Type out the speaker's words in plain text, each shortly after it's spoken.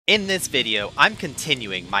In this video, I'm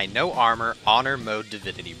continuing my no armor honor mode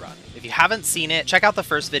Divinity run. If you haven't seen it, check out the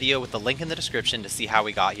first video with the link in the description to see how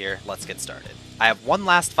we got here. Let's get started. I have one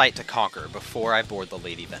last fight to conquer before I board the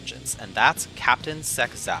Lady Vengeance, and that's Captain Sek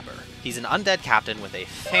Zapper. He's an undead captain with a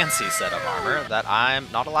fancy set of armor that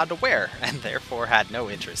I'm not allowed to wear, and therefore had no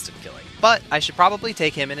interest in killing. But I should probably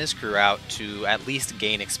take him and his crew out to at least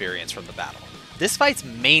gain experience from the battle. This fight's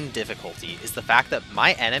main difficulty is the fact that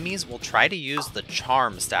my enemies will try to use the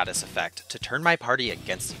charm status effect to turn my party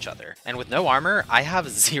against each other, and with no armor, I have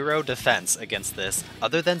zero defense against this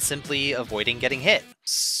other than simply avoiding getting hit.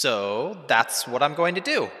 So that's what I'm going to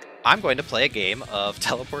do. I'm going to play a game of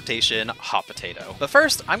teleportation hot potato. But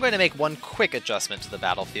first, I'm going to make one quick adjustment to the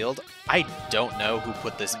battlefield. I don't know who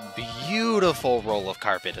put this beautiful roll of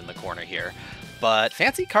carpet in the corner here, but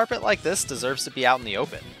fancy carpet like this deserves to be out in the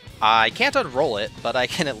open. I can't unroll it, but I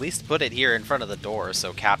can at least put it here in front of the door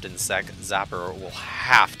so Captain Sek Zapper will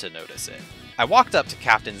have to notice it. I walked up to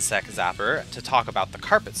Captain Sek Zapper to talk about the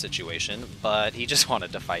carpet situation, but he just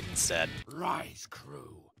wanted to fight instead. Rise,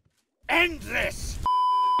 crew. End this!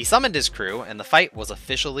 He summoned his crew, and the fight was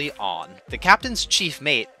officially on. The captain's chief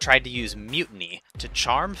mate tried to use mutiny to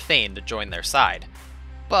charm Fane to join their side,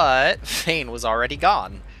 but Fane was already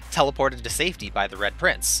gone, teleported to safety by the Red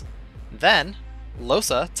Prince. Then,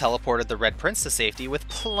 Losa teleported the Red Prince to safety with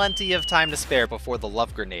plenty of time to spare before the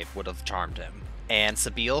love grenade would have charmed him. And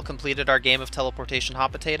Sabil completed our game of teleportation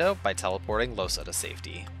hot potato by teleporting Losa to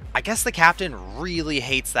safety. I guess the captain really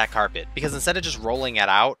hates that carpet, because instead of just rolling it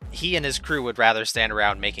out, he and his crew would rather stand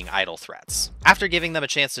around making idle threats. After giving them a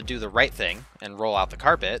chance to do the right thing and roll out the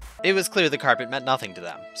carpet, it was clear the carpet meant nothing to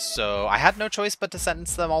them, so I had no choice but to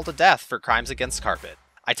sentence them all to death for crimes against carpet.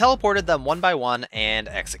 I teleported them one by one and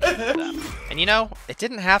executed them. And you know, it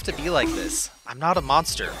didn't have to be like this. I'm not a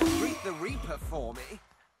monster. Greet the Reaper for me.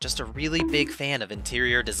 Just a really big fan of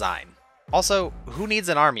interior design. Also, who needs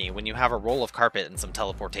an army when you have a roll of carpet and some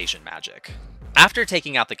teleportation magic? After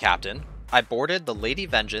taking out the captain, I boarded the Lady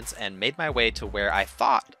Vengeance and made my way to where I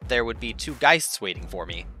thought there would be two Geists waiting for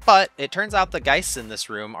me. But it turns out the Geists in this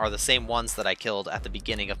room are the same ones that I killed at the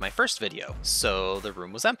beginning of my first video, so the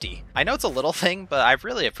room was empty. I know it's a little thing, but I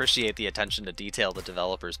really appreciate the attention to detail the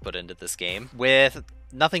developers put into this game. With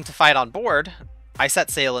nothing to fight on board, I set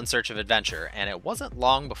sail in search of adventure, and it wasn't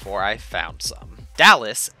long before I found some.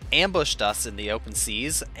 Dallas ambushed us in the open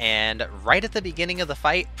seas, and right at the beginning of the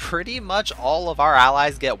fight, pretty much all of our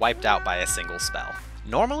allies get wiped out by a single spell.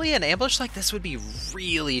 Normally, an ambush like this would be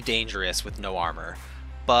really dangerous with no armor,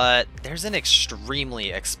 but there's an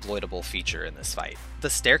extremely exploitable feature in this fight. The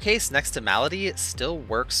staircase next to Malady still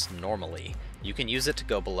works normally. You can use it to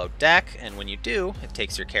go below deck, and when you do, it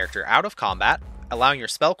takes your character out of combat, allowing your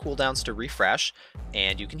spell cooldowns to refresh,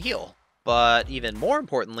 and you can heal. But even more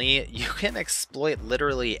importantly, you can exploit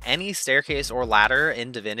literally any staircase or ladder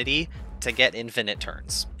in Divinity to get infinite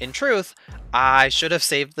turns. In truth, I should have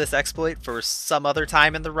saved this exploit for some other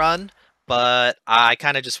time in the run, but I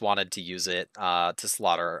kind of just wanted to use it to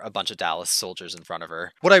slaughter a bunch of Dallas soldiers in front of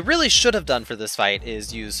her. What I really should have done for this fight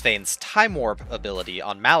is use Fane's Time Warp ability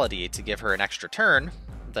on Malady to give her an extra turn,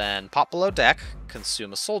 then pop below deck,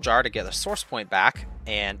 consume a soul jar to get the source point back,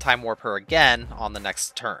 and Time Warp her again on the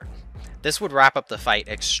next turn. This would wrap up the fight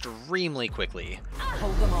extremely quickly.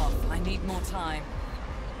 Hold them off. I need more time.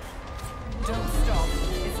 Don't stop.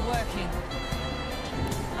 It's working.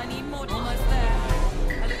 I need more. Almost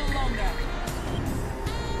there. A little longer.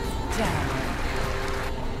 Down.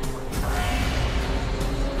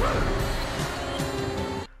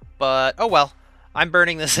 But oh well. I'm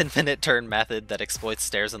burning this infinite turn method that exploits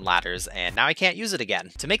stairs and ladders, and now I can't use it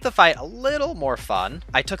again. To make the fight a little more fun,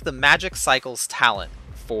 I took the Magic Cycles talent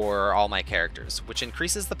for all my characters, which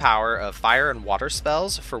increases the power of fire and water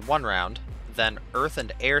spells for one round, then earth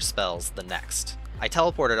and air spells the next. I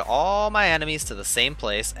teleported all my enemies to the same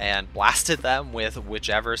place and blasted them with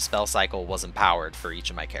whichever spell cycle was empowered for each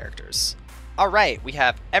of my characters. Alright, we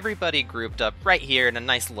have everybody grouped up right here in a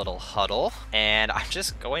nice little huddle, and I'm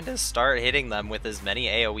just going to start hitting them with as many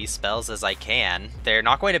AoE spells as I can. They're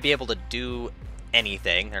not going to be able to do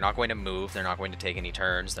anything, they're not going to move, they're not going to take any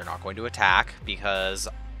turns, they're not going to attack, because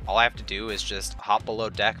all I have to do is just hop below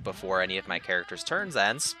deck before any of my characters' turns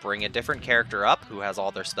ends, bring a different character up who has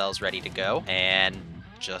all their spells ready to go, and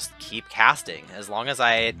just keep casting. As long as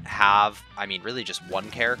I have, I mean, really just one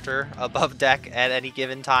character above deck at any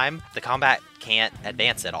given time, the combat can't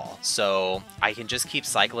advance at all. So I can just keep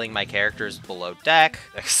cycling my characters below deck,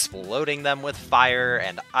 exploding them with fire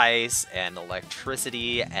and ice and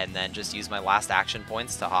electricity, and then just use my last action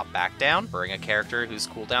points to hop back down, bring a character whose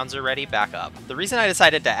cooldowns are ready back up. The reason I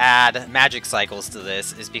decided to add magic cycles to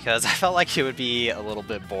this is because I felt like it would be a little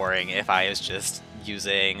bit boring if I was just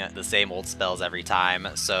using the same old spells every time.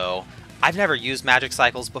 So I've never used magic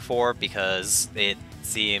cycles before because it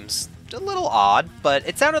seems a little odd, but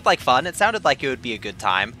it sounded like fun. It sounded like it would be a good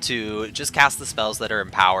time to just cast the spells that are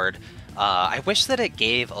empowered. I wish that it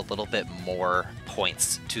gave a little bit more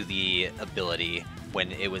points to the ability when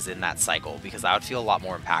it was in that cycle, because that would feel a lot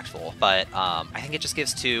more impactful. But I think it just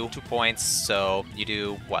gives two points, so you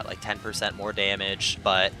do, what, like 10% more damage,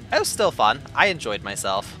 but it was still fun. I enjoyed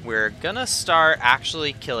myself. We're gonna start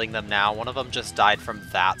actually killing them now. One of them just died from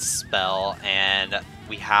that spell, and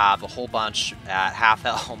we have a whole bunch at half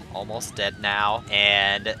health, almost dead now,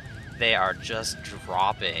 and they are just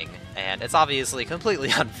dropping, and it's obviously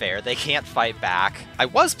completely unfair. They can't fight back. I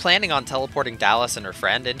was planning on teleporting Dallas and her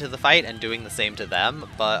friend into the fight and doing the same to them,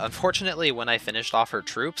 but unfortunately when I finished off her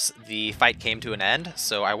troops, the fight came to an end,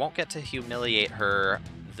 so I won't get to humiliate her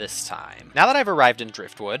this time. Now that I've arrived in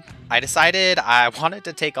Driftwood, I decided I wanted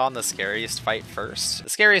to take on the scariest fight first. The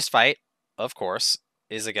scariest fight, of course,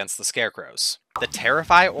 is against the scarecrows. The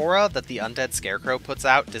Terrify aura that the undead scarecrow puts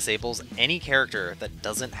out disables any character that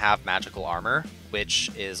doesn't have magical armor,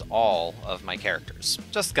 which is all of my characters.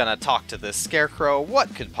 Just gonna talk to this scarecrow.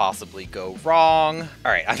 What could possibly go wrong?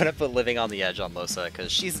 Alright, I'm gonna put Living on the Edge on Losa,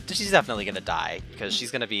 because she's definitely gonna die, because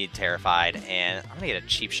she's gonna be terrified, and I'm gonna get a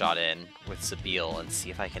cheap shot in with Sabile and see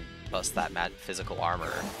if I can bust that physical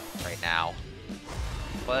armor right now.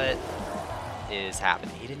 What is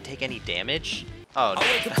happening? He didn't take any damage? Oh, no.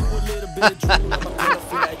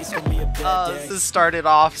 This has started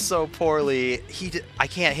off so poorly. I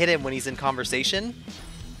can't hit him when he's in conversation.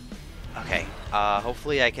 Okay,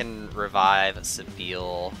 hopefully I can revive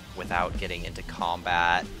Sabile without getting into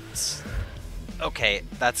combat. Okay,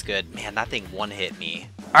 that's good. Man, that thing one-hit me.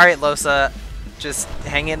 Alright, Losa, just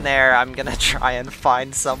hang in there. I'm gonna try and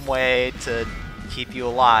find some way to keep you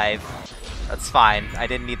alive. That's fine. I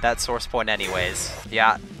didn't need that source point anyways.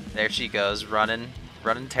 Yeah. There she goes, running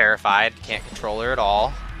terrified. Can't control her at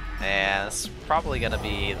all. And it's probably going to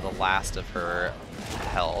be the last of her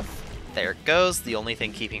health. There it goes. The only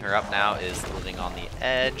thing keeping her up now is Living on the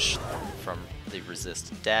Edge from the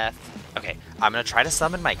Resist Death. Okay, I'm going to try to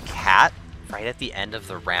summon my cat right at the end of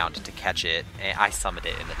the round to catch it. And I summoned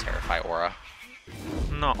it in the Terrify aura.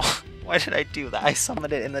 No, why did I do that? I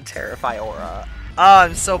summoned it in the Terrify aura. Oh,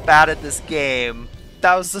 I'm so bad at this game.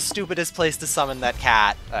 That was the stupidest place to summon that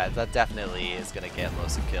cat. That definitely is going to get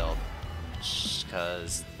Losa killed,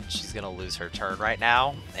 because she's going to lose her turn right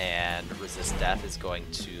now, and Resist Death is going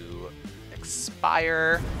to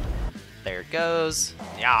expire. There it goes.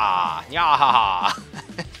 Yeah, yeah.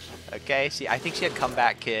 Okay, I think she had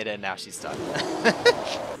Comeback Kid, and now she's done.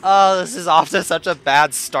 Oh, this is off to such a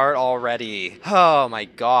bad start already. Oh my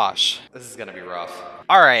gosh, this is going to be rough.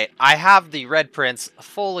 Alright, I have the Red Prince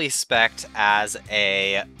fully spec'd as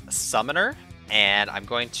a summoner, and I'm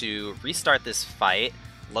going to restart this fight.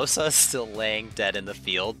 Losa is still laying dead in the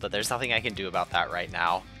field, but there's nothing I can do about that right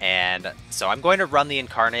now. And so I'm going to run the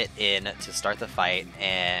Incarnate in to start the fight,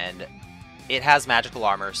 and it has magical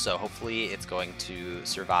armor, so hopefully it's going to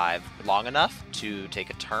survive long enough to take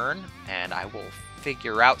a turn, and I will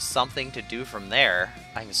figure out something to do from there.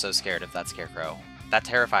 I'm so scared of that Scarecrow. That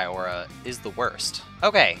Terrify aura is the worst.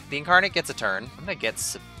 Okay, the Incarnate gets a turn. I'm gonna get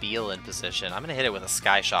Sabile in position. I'm gonna hit it with a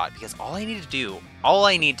Sky Shot, because all I need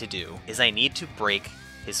to do is I need to break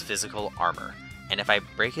his physical armor. And if I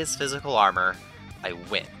break his physical armor, I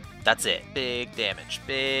win. That's it. Big damage,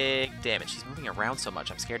 big damage. He's moving around so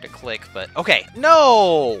much, I'm scared to click, but okay.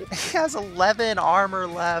 No! He has 11 armor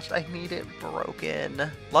left. I need it broken.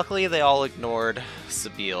 Luckily, they all ignored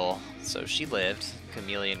Sabile, so she lived.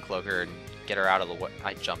 Chameleon Cloaker and get her out of the way.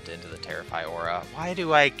 I jumped into the Terrify aura. Why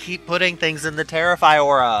do I keep putting things in the Terrify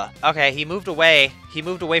aura? Okay, he moved away. He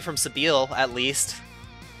moved away from Sabile, at least.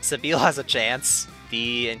 Sabile has a chance.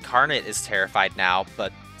 The Incarnate is terrified now,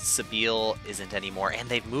 but Sabile isn't anymore, and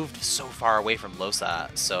they've moved so far away from Losa,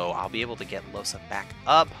 so I'll be able to get Losa back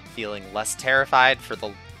up, feeling less terrified for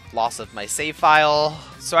the loss of my save file.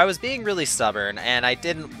 So I was being really stubborn, and I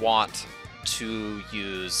didn't want to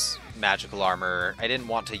use magical armor. I didn't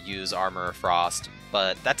want to use Armor of Frost,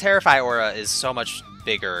 but that Terrify aura is so much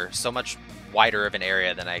bigger, so much wider of an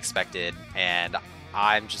area than I expected, and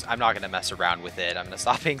I'm not going to mess around with it. I'm going to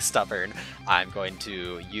stop being stubborn. I'm going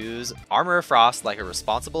to use Armor of Frost like a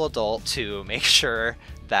responsible adult to make sure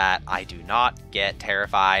that I do not get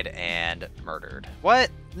terrified and murdered. What?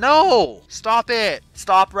 No! Stop it!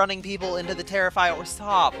 Stop running people into the Terrify, or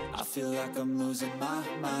stop! I feel like I'm losing my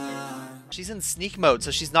mind. She's in sneak mode,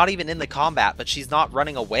 so she's not even in the combat, but she's not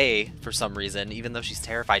running away for some reason, even though she's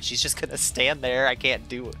terrified. She's just gonna stand there. I can't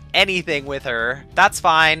do anything with her. That's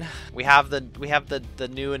fine. We have the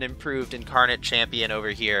new and improved Incarnate Champion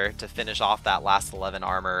over here to finish off that last 11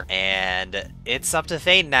 armor, and it's up to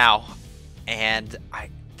Thane now. And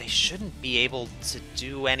they shouldn't be able to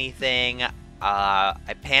do anything.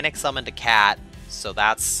 I panic summoned a cat, so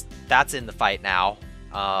that's in the fight now.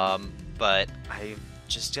 But I'm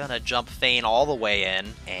just gonna jump Thane all the way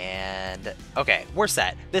in, and okay, we're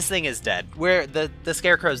set. This thing is dead. The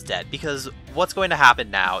Scarecrow's dead, because what's going to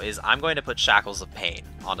happen now is I'm going to put Shackles of Pain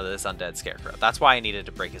onto this undead Scarecrow. That's why I needed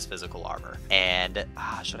to break his physical armor. And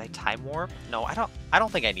should I time warp? No, I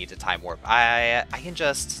don't think I need to time warp. I can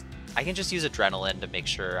just use Adrenaline to make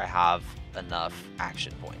sure I have enough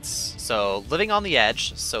action points. So living on the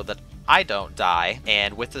edge so that I don't die,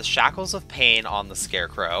 and with the Shackles of Pain on the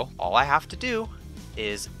Scarecrow, all I have to do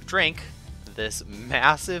is drink this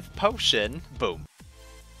massive potion. Boom.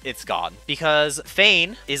 It's gone. Because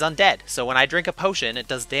Thane is undead, so when I drink a potion, it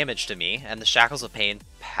does damage to me, and the Shackles of Pain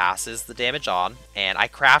passes the damage on, and I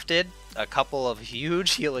crafted a couple of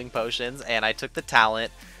huge healing potions, and I took the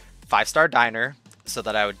talent 5-star Diner, so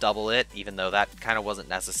that I would double it, even though that kind of wasn't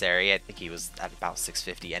necessary. I think he was at about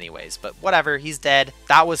 650 anyways, but whatever, he's dead.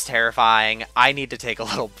 That was terrifying. I need to take a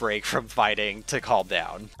little break from fighting to calm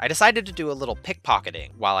down. I decided to do a little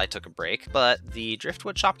pickpocketing while I took a break, but the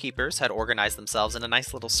Driftwood shopkeepers had organized themselves in a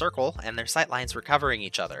nice little circle, and their sightlines were covering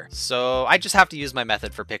each other. So I just have to use my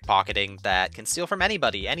method for pickpocketing that can steal from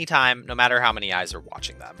anybody, anytime, no matter how many eyes are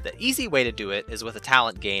watching them. The easy way to do it is with a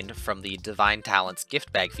talent gained from the Divine Talents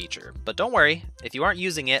gift bag feature, but don't worry, if you aren't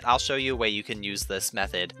using it, I'll show you a way you can use this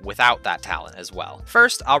method without that talent as well.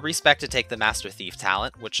 First, I'll respec to take the Master Thief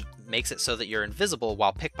talent, which makes it so that you're invisible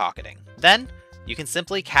while pickpocketing. Then, you can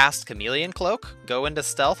simply cast Chameleon Cloak, go into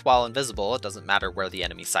stealth while invisible, it doesn't matter where the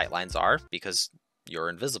enemy sightlines are, because you're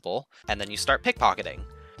invisible, and then you start pickpocketing.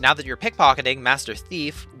 Now that you're pickpocketing, Master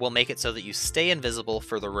Thief will make it so that you stay invisible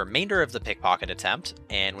for the remainder of the pickpocket attempt,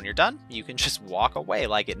 and when you're done, you can just walk away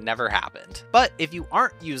like it never happened. But if you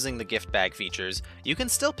aren't using the gift bag features, you can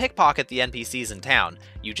still pickpocket the NPCs in town.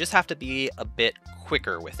 You just have to be a bit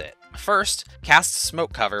quicker with it. First, cast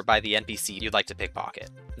Smoke Cover by the NPC you'd like to pickpocket.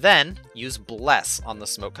 Then, use Bless on the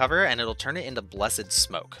smoke cover and it'll turn it into Blessed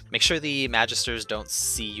Smoke. Make sure the Magisters don't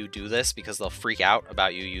see you do this because they'll freak out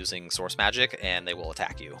about you using source magic and they will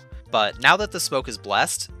attack you. But now that the smoke is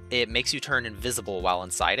blessed, it makes you turn invisible while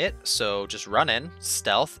inside it, so just run in,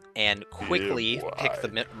 stealth, and quickly pick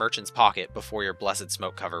the merchant's pocket before your Blessed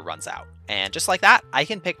Smoke cover runs out. And just like that, I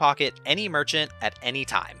can pickpocket any merchant at any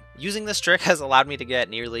time. Using this trick has allowed me to get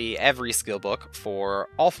nearly every skill book for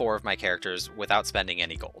all 4 of my characters without spending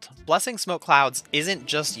any gold. Blessing Smoke Clouds isn't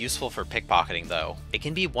just useful for pickpocketing though, it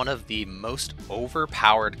can be one of the most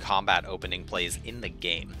overpowered combat opening plays in the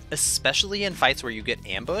game, especially in fights where you get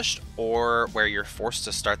ambushed or where you're forced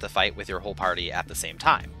to start the fight with your whole party at the same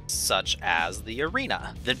time, such as the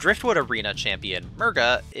arena. The Driftwood arena champion,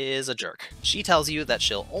 Murga, is a jerk. She tells you that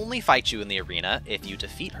she'll only fight you in the arena if you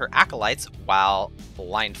defeat her acolytes while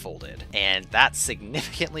blindfolded, and that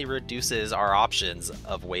significantly reduces our options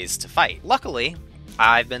of ways to fight. Luckily,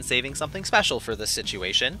 I've been saving something special for this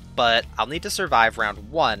situation, but I'll need to survive round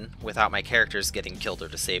 1 without my characters getting killed or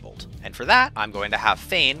disabled. And for that, I'm going to have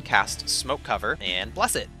Thane cast Smoke Cover and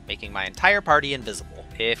Bless it, making my entire party invisible.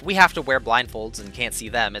 If we have to wear blindfolds and can't see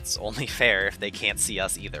them, it's only fair if they can't see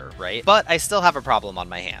us either, right? But I still have a problem on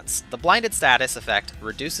my hands. The blinded status effect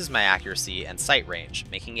reduces my accuracy and sight range,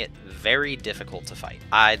 making it very difficult to fight.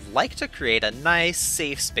 I'd like to create a nice,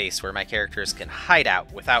 safe space where my characters can hide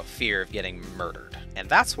out without fear of getting murdered. And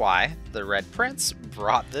that's why the Red Prince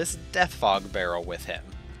brought this Death Fog barrel with him.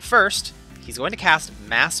 First, he's going to cast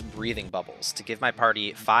Mass Breathing Bubbles to give my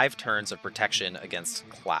party 5 turns of protection against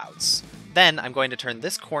clouds. Then I'm going to turn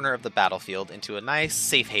this corner of the battlefield into a nice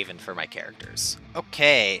safe haven for my characters.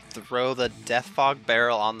 Okay, throw the Death Fog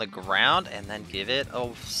barrel on the ground and then give it a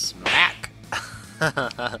smack.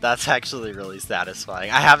 That's actually really satisfying.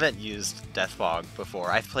 I haven't used Death Fog before.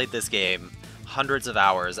 I've played this game hundreds of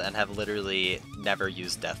hours and have literally never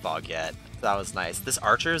used Death Fog yet. That was nice. This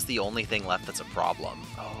archer is the only thing left that's a problem.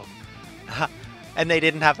 Oh. And they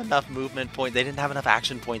didn't have enough movement points, they didn't have enough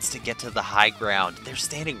action points to get to the high ground. They're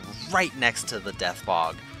standing right next to the Death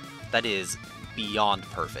Fog. That is beyond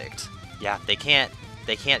perfect. Yeah, they can't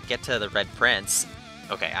get to the Red Prince.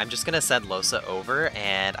 Okay, I'm just gonna send Losa over,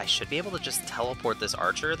 and I should be able to just teleport this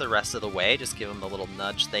archer the rest of the way. Just give them the little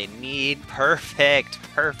nudge they need. Perfect,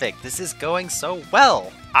 perfect. This is going so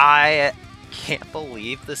well. I can't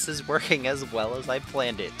believe this is working as well as I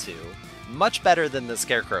planned it to. Much better than the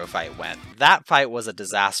Scarecrow fight went. That fight was a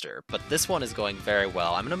disaster, but this one is going very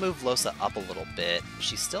well. I'm gonna move Losa up a little bit.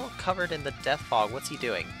 She's still covered in the death fog. What's he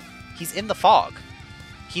doing? He's in the fog.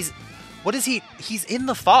 What is he? He's in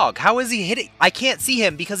the fog. How is he hitting? I can't see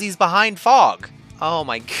him because he's behind fog. Oh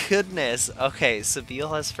my goodness. Okay, Sabine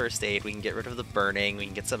has first aid. We can get rid of the burning. We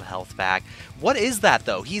can get some health back. What is that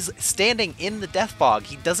though? He's standing in the death fog.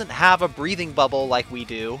 He doesn't have a breathing bubble like we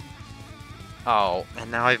do. Oh,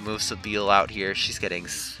 and now I've moved Sabine out here. She's getting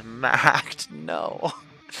smacked. No.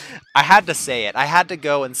 I had to say it. I had to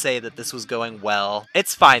go and say that this was going well.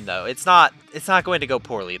 It's fine though. It's not going to go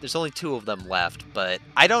poorly. There's only 2 of them left, but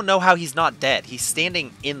I don't know how he's not dead. He's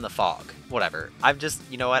standing in the fog. Whatever.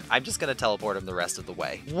 You know what? I'm just going to teleport him the rest of the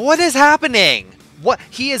way. What is happening? What?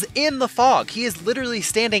 He is in the fog. He is literally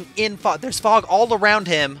standing in fog. There's fog all around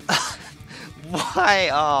him. Why?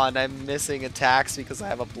 Oh, and I'm missing attacks because I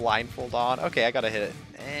have a blindfold on. Okay, I gotta hit it.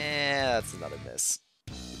 That's another miss.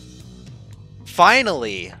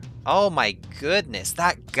 Finally! Oh my goodness,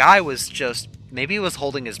 that guy was just... Maybe he was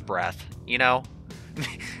holding his breath, you know?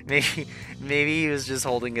 maybe he was just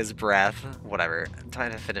holding his breath. Whatever. I'm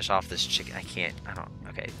trying to finish off this chicken.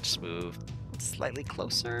 Okay, just move slightly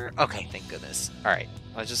closer. Okay, thank goodness. Alright,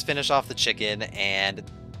 I'll just finish off the chicken, and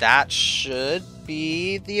that should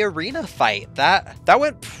be the arena fight. That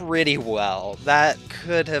went pretty well. That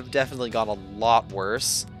could have definitely gone a lot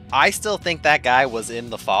worse. I still think that guy was in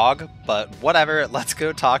the fog, but whatever, let's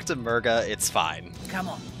go talk to Murga, it's fine. Come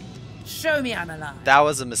on, show me I'm alive. That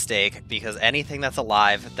was a mistake, because anything that's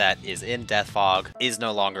alive that is in death fog is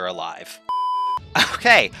no longer alive.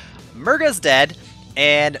 Okay, Murga's dead,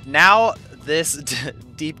 and now this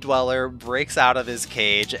deep dweller breaks out of his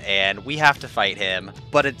cage, and we have to fight him.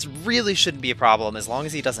 But it really shouldn't be a problem as long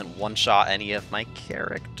as he doesn't one-shot any of my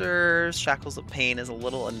characters. Shackles of Pain is a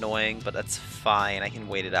little annoying, but that's fine. I can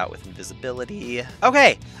wait it out with invisibility.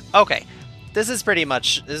 Okay. This is pretty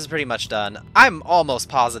much done. I'm almost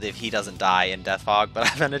positive he doesn't die in Death Fog,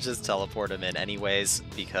 but I'm gonna just teleport him in anyways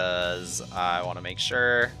because I want to make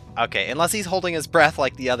sure. Okay, unless he's holding his breath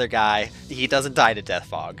like the other guy, he doesn't die to Death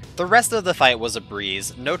Fog. The rest of the fight was a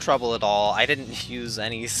breeze, no trouble at all. I didn't use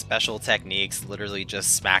any special techniques, literally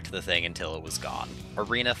just smacked the thing until it was gone.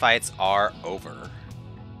 Arena fights are over.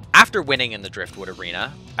 After winning in the Driftwood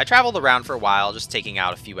arena, I traveled around for a while just taking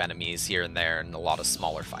out a few enemies here and there and a lot of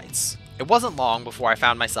smaller fights. It wasn't long before I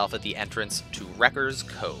found myself at the entrance to Wrecker's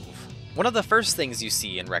Cove. One of the first things you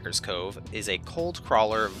see in Wrecker's Cove is a cold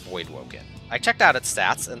crawler Voidwoken. I checked out its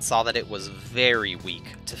stats and saw that it was very weak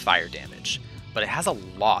to fire damage, but it has a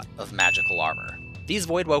lot of magical armor. These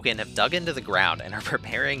Voidwoken have dug into the ground and are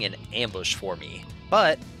preparing an ambush for me,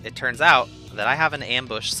 but it turns out that I have an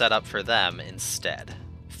ambush set up for them instead.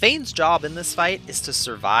 Fane's job in this fight is to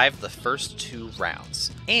survive the first 2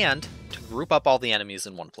 rounds, and to group up all the enemies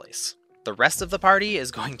in one place. The rest of the party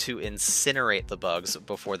is going to incinerate the bugs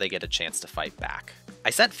before they get a chance to fight back.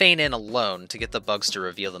 I sent Fane in alone to get the bugs to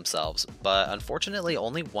reveal themselves, but unfortunately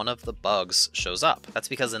only one of the bugs shows up. That's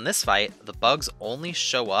because in this fight, the bugs only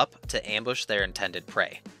show up to ambush their intended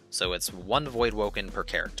prey, so it's 1 Voidwoken per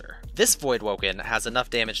character. This Voidwoken has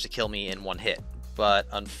enough damage to kill me in 1 hit, but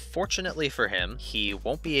unfortunately for him, he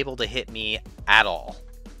won't be able to hit me at all.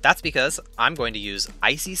 That's because I'm going to use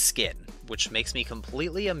Icy Skin, which makes me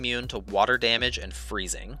completely immune to water damage and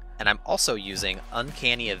freezing, and I'm also using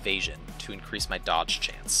Uncanny Evasion to increase my dodge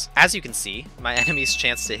chance. As you can see, my enemy's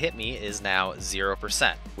chance to hit me is now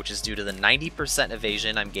 0%, which is due to the 90%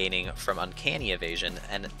 evasion I'm gaining from Uncanny Evasion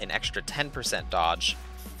and an extra 10% dodge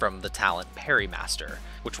from the talent Parry Master,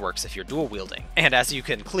 which works if you're dual wielding. And as you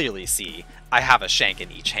can clearly see, I have a shank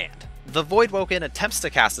in each hand. The Voidwoken attempts to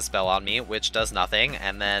cast a spell on me, which does nothing,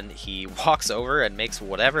 and then he walks over and makes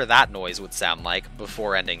whatever that noise would sound like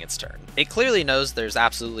before ending its turn. It clearly knows there's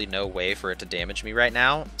absolutely no way for it to damage me right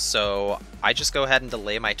now, so I just go ahead and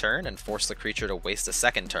delay my turn and force the creature to waste a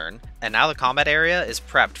second turn, and now the combat area is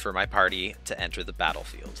prepped for my party to enter the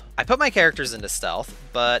battlefield. I put my characters into stealth,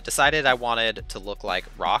 but decided I wanted to look like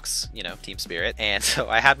rocks, you know, team spirit, and so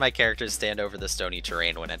I had my characters stand over the stony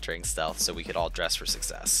terrain when entering stealth so we could all dress for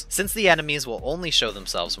success. Since the enemies will only show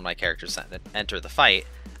themselves when my characters enter the fight,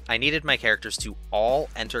 I needed my characters to all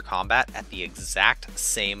enter combat at the exact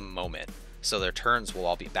same moment, so their turns will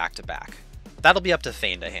all be back to back. That'll be up to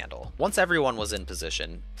Fane to handle. Once everyone was in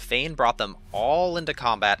position, Fane brought them all into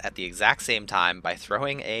combat at the exact same time by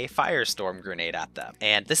throwing a firestorm grenade at them.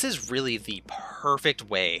 And this is really the perfect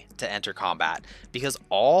way to enter combat, because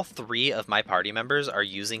all 3 of my party members are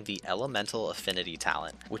using the elemental affinity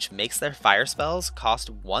talent, which makes their fire spells cost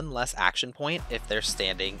 1 less action point if they're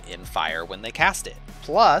standing in fire when they cast it.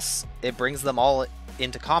 Plus, it brings them all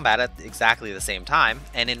into combat at exactly the same time,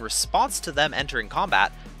 and in response to them entering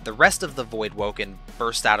combat, the rest of the Void Woken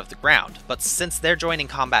burst out of the ground, but since they're joining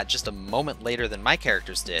combat just a moment later than my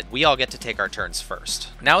characters did, we all get to take our turns first.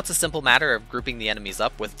 Now it's a simple matter of grouping the enemies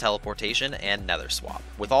up with teleportation and nether swap.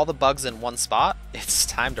 With all the bugs in one spot, it's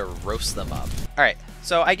time to roast them up. Alright,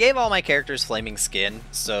 so I gave all my characters flaming skin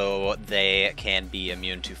so they can be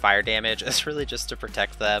immune to fire damage. It's really just to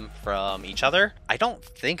protect them from each other. I don't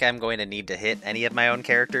think I'm going to need to hit any of my own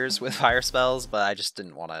characters with fire spells, but I just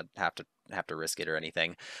didn't want to have to risk it or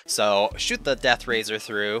anything. So shoot the death laser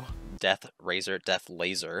through. Death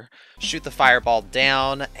laser. Shoot the fireball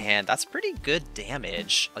down, and that's pretty good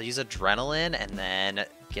damage. I'll use adrenaline and then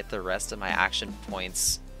get the rest of my action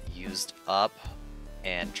points used up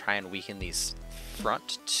and try and weaken these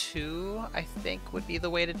front 2, I think would be the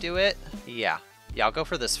way to do it. Yeah, I'll go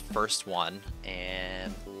for this first one,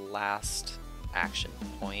 and last action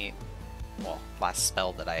point, well, last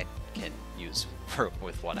spell that I can use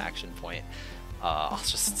with 1 action point. I'll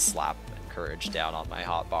just slap Encourage down on my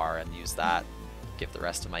hotbar and use that. Give the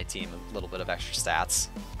rest of my team a little bit of extra stats.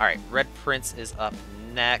 Alright, Red Prince is up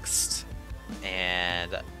next.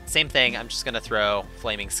 And same thing, I'm just going to throw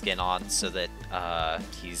Flaming Skin on so that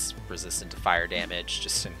he's resistant to fire damage,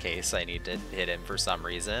 just in case I need to hit him for some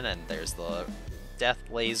reason. And there's the Death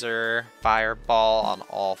Laser, Fireball on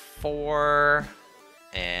all 4,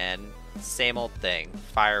 and same old thing.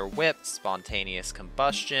 Fire Whip, Spontaneous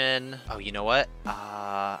Combustion. Oh, you know what?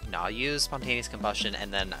 No, I'll use Spontaneous Combustion,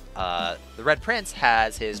 and then the Red Prince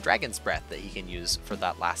has his Dragon's Breath that he can use for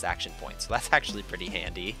that last action point, so that's actually pretty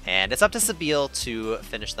handy. And it's up to Sabille to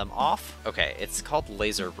finish them off. Okay, it's called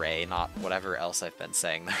Laser Ray, not whatever else I've been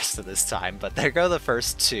saying the rest of this time, but there go the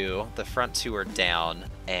first 2. The front 2 are down,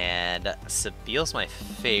 and Sabille's my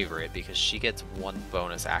favorite because she gets 1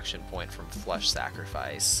 bonus action point from Flesh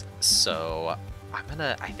Sacrifice. So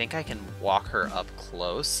I think I can walk her up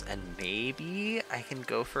close, and maybe I can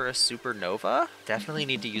go for a Supernova. Definitely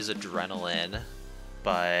need to use Adrenaline,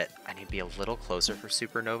 but I need to be a little closer for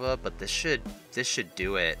Supernova, but this should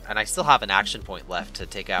do it. And I still have an action point left to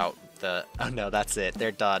take out the, oh no, that's it,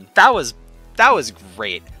 they're done. That was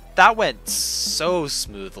great. That went so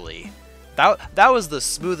smoothly. That was the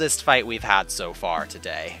smoothest fight we've had so far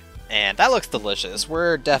today. And that looks delicious.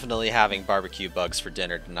 We're definitely having barbecue bugs for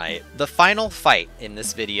dinner tonight. The final fight in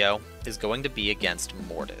this video is going to be against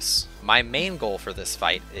Mortis. My main goal for this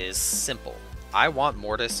fight is simple. I want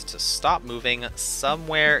Mortis to stop moving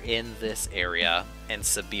somewhere in this area, and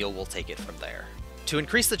Sabille will take it from there. To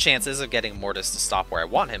increase the chances of getting Mortis to stop where I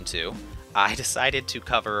want him to, I decided to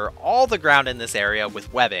cover all the ground in this area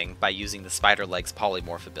with webbing by using the Spider Legs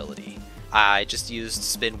polymorph ability. I just used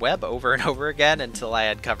Spin Web over and over again until I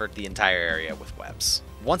had covered the entire area with webs.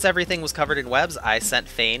 Once everything was covered in webs, I sent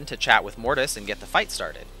Fane to chat with Mortis and get the fight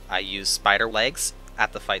started. I used Spider Legs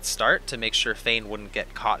at the fight start to make sure Fane wouldn't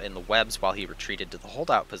get caught in the webs while he retreated to the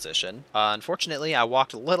holdout position. Unfortunately, I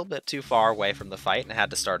walked a little bit too far away from the fight and had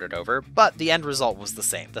to start it over, but the end result was the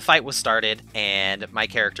same. The fight was started, and my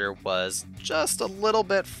character was just a little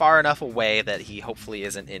bit far enough away that he hopefully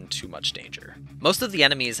isn't in too much danger. Most of the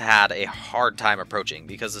enemies had a hard time approaching,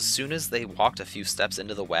 because as soon as they walked a few steps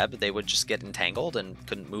into the web, they would just get entangled and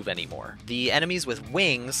couldn't move anymore. The enemies with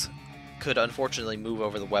wings could unfortunately move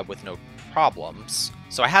over the web with no problems,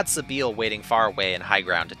 so I had Sabille waiting far away in high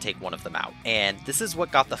ground to take one of them out. And this is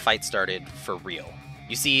what got the fight started for real.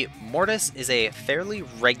 You see, Mortis is a fairly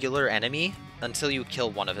regular enemy until you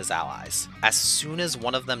kill one of his allies. As soon as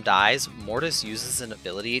one of them dies, Mortis uses an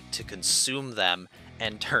ability to consume them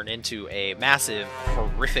and turn into a massive,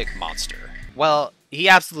 horrific monster. Well, he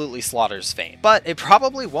absolutely slaughters Fane, but it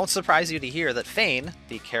probably won't surprise you to hear that Fane,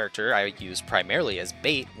 the character I use primarily as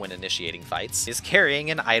bait when initiating fights, is carrying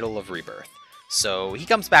an Idol of Rebirth, so he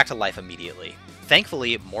comes back to life immediately.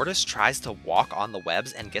 Thankfully, Mortis tries to walk on the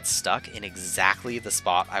webs and gets stuck in exactly the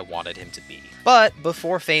spot I wanted him to be. But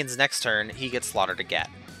before Fane's next turn, he gets slaughtered again.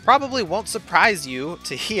 Probably won't surprise you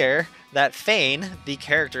to hear that Fane, the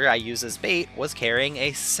character I use as bait, was carrying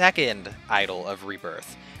a second Idol of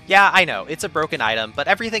Rebirth. Yeah, I know, it's a broken item, but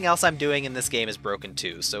everything else I'm doing in this game is broken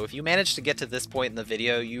too, so if you managed to get to this point in the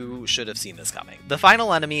video, you should have seen this coming. The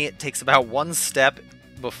final enemy takes about one step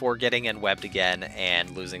before getting enwebbed again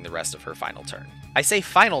and losing the rest of her final turn. I say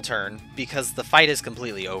final turn because the fight is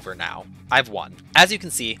completely over now. I've won. As you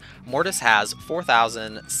can see, Mortis has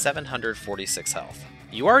 4,746 health.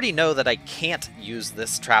 You already know that I can't use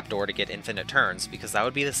this trapdoor to get infinite turns because that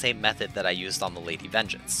would be the same method that I used on the Lady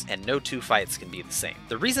Vengeance, and no two fights can be the same.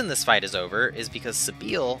 The reason this fight is over is because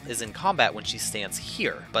Sabile is in combat when she stands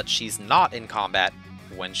here, but she's not in combat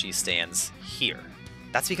when she stands here.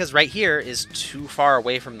 That's because right here is too far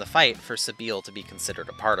away from the fight for Sabile to be considered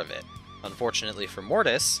a part of it. Unfortunately for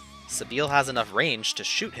Mortis, Sabile has enough range to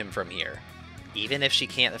shoot him from here, even if she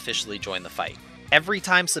can't officially join the fight. Every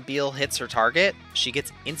time Sabile hits her target, she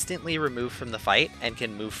gets instantly removed from the fight and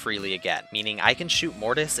can move freely again, meaning I can shoot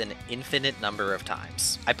Mortis an infinite number of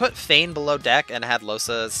times. I put Fane below deck and had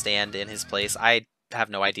Losa stand in his place. I have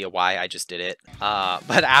no idea why, I just did it.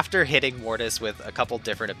 But after hitting Mortis with a couple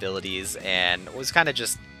different abilities and was kind of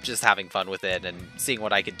just having fun with it and seeing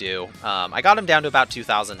what I could do, I got him down to about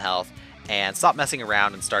 2,000 health and stopped messing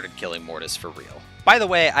around and started killing Mortis for real. By the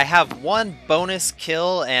way, I have one bonus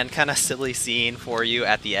kill and kind of silly scene for you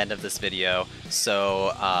at the end of this video,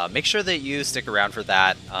 so make sure that you stick around for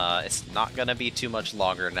that. It's not going to be too much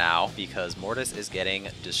longer now because Mortis is getting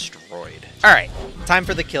destroyed. Alright, time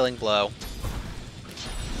for the killing blow.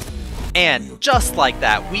 And just like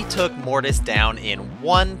that, we took Mortis down in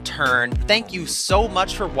one turn. Thank you so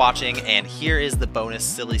much for watching, and here is the bonus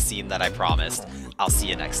silly scene that I promised. I'll see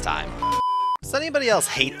you next time. Does anybody else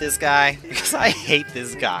hate this guy? Because I hate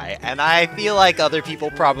this guy, and I feel like other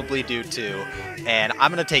people probably do too, and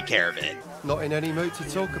I'm gonna take care of it. Not in any mood to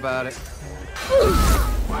talk about it.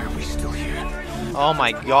 Why are we still here? Oh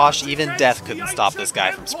my gosh, even death couldn't stop this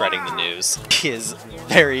guy from spreading the news. He is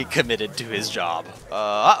very committed to his job.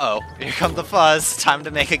 Uh-oh, here come the fuzz. Time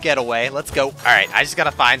to make a getaway. Let's go. Alright, I just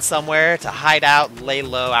gotta find somewhere to hide out, lay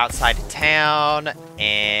low outside of town,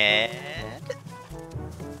 and...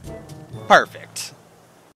 perfect.